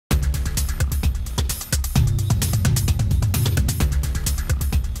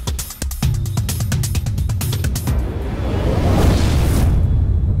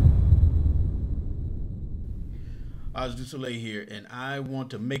How's the Soleil here, and I want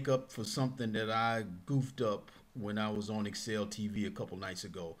to make up for something that I goofed up when I was on ExcelTV a couple nights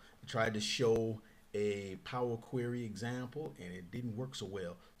ago. I tried to show a Power Query example and it didn't work so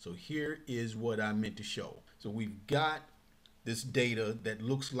well. So here is what I meant to show. So we've got this data that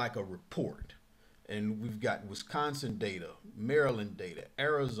looks like a report, and we've got Wisconsin data, Maryland data,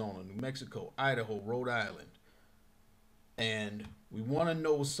 Arizona, New Mexico, Idaho, Rhode Island, and we want to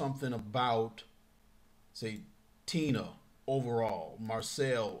know something about, say, Tina overall,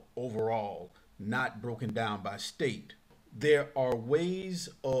 Marcel overall, not broken down by state. There are ways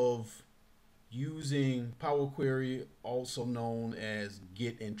of using Power Query, also known as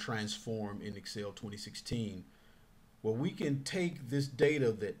get and transform in Excel 2016, where we can take this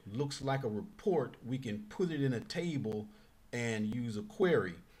data that looks like a report, we can put it in a table and use a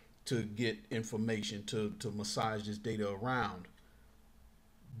query to get information to massage this data around.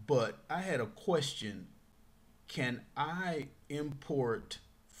 But I had a question. Can I import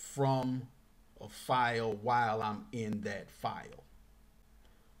from a file while I'm in that file?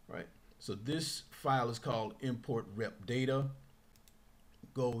 Right. So this file is called import rep data.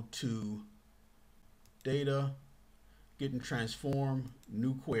 Go to data, get and transform,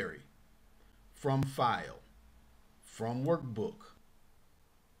 new query, from file, from workbook.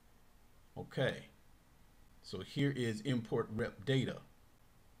 Okay. So here is import rep data.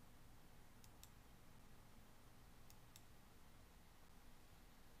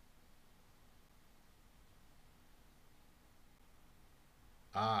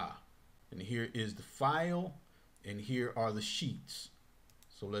 And here is the file, and here are the sheets.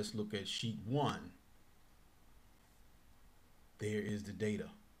 So let's look at sheet 1. There is the data.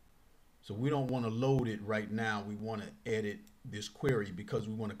 So we don't want to load it right now. We want to edit this query because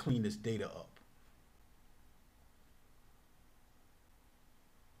we want to clean this data up.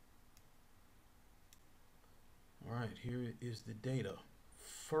 All right, here is the data.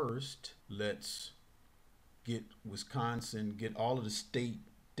 First, let's get Wisconsin, get all of the state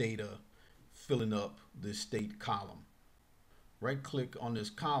data, filling up the state column. Right click on this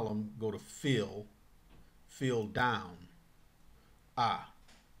column, go to fill, fill down.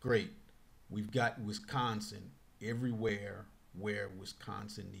 Great. We've got Wisconsin everywhere where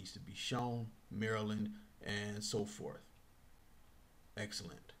Wisconsin needs to be shown, Maryland, and so forth.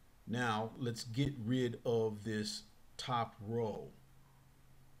 Excellent. Now let's get rid of this top row.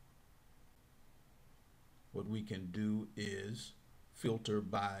 What we can do is filter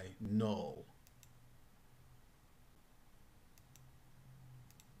by null.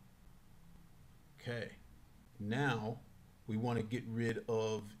 Okay, now we want to get rid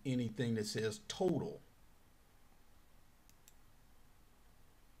of anything that says total.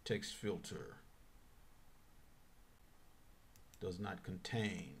 Text filter, does not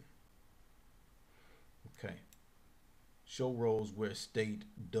contain. Okay, show rows where state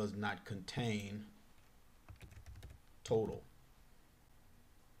does not contain total.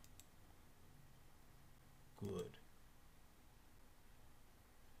 Good.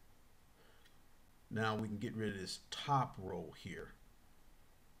 Now we can get rid of this top row here.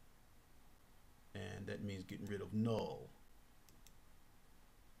 And that means getting rid of null.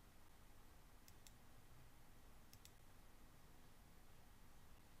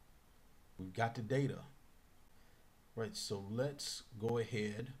 We've got the data. Right, so let's go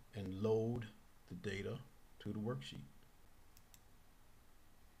ahead and load the data to the worksheet.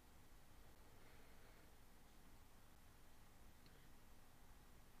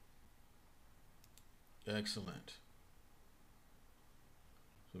 Excellent.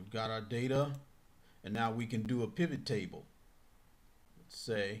 So we've got our data, and now we can do a pivot table. Let's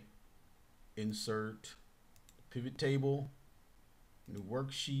say insert pivot table, new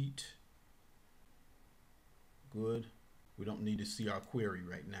worksheet. Good. We don't need to see our query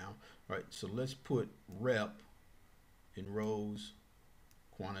right now. All right, so let's put rep in rows,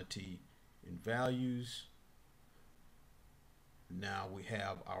 quantity in values. Now we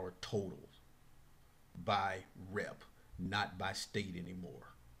have our totals by rep, not by state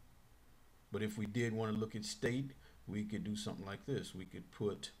anymore. But if we did want to look at state, we could do something like this. We could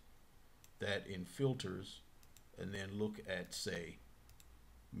put that in filters and then look at, say,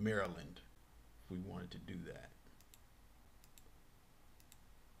 Maryland, if we wanted to do that.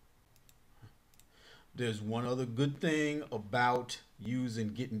 There's one other good thing about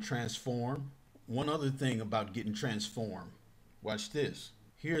using get and transform. One other thing about get and transform. Watch this.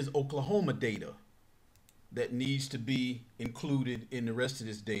 Here's Oklahoma data that needs to be included in the rest of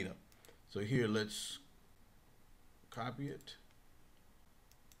this data. So here, let's copy it,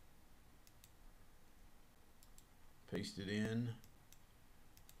 paste it in.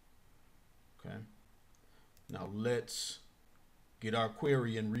 Okay. Now let's get our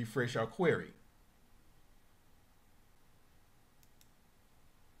query and refresh our query.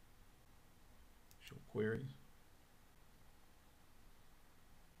 Show queries.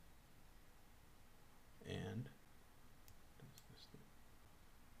 And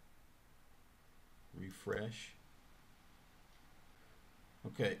refresh.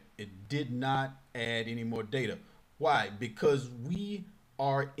 Okay, it did not add any more data. Why? Because we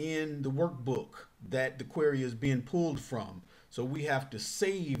are in the workbook that the query is being pulled from. So we have to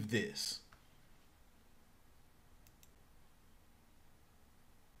save this.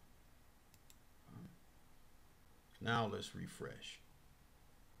 Now let's refresh.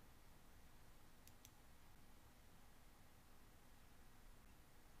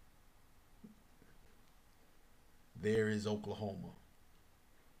 There is Oklahoma.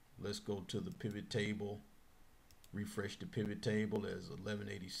 Let's go to the pivot table, refresh the pivot table. There's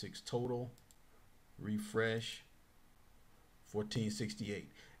 1186 total, refresh,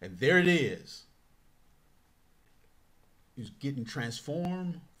 1468. And there it is. It's getting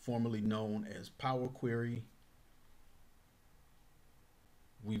transformed, formerly known as Power Query.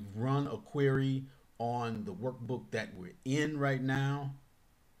 We've run a query on the workbook that we're in right now,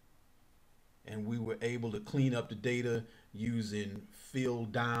 and we were able to clean up the data using fill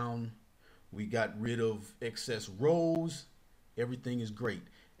down. We got rid of excess rows. Everything is great,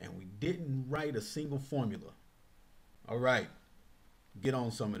 and we didn't write a single formula. All right, get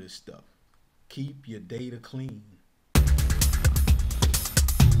on some of this stuff. Keep your data clean.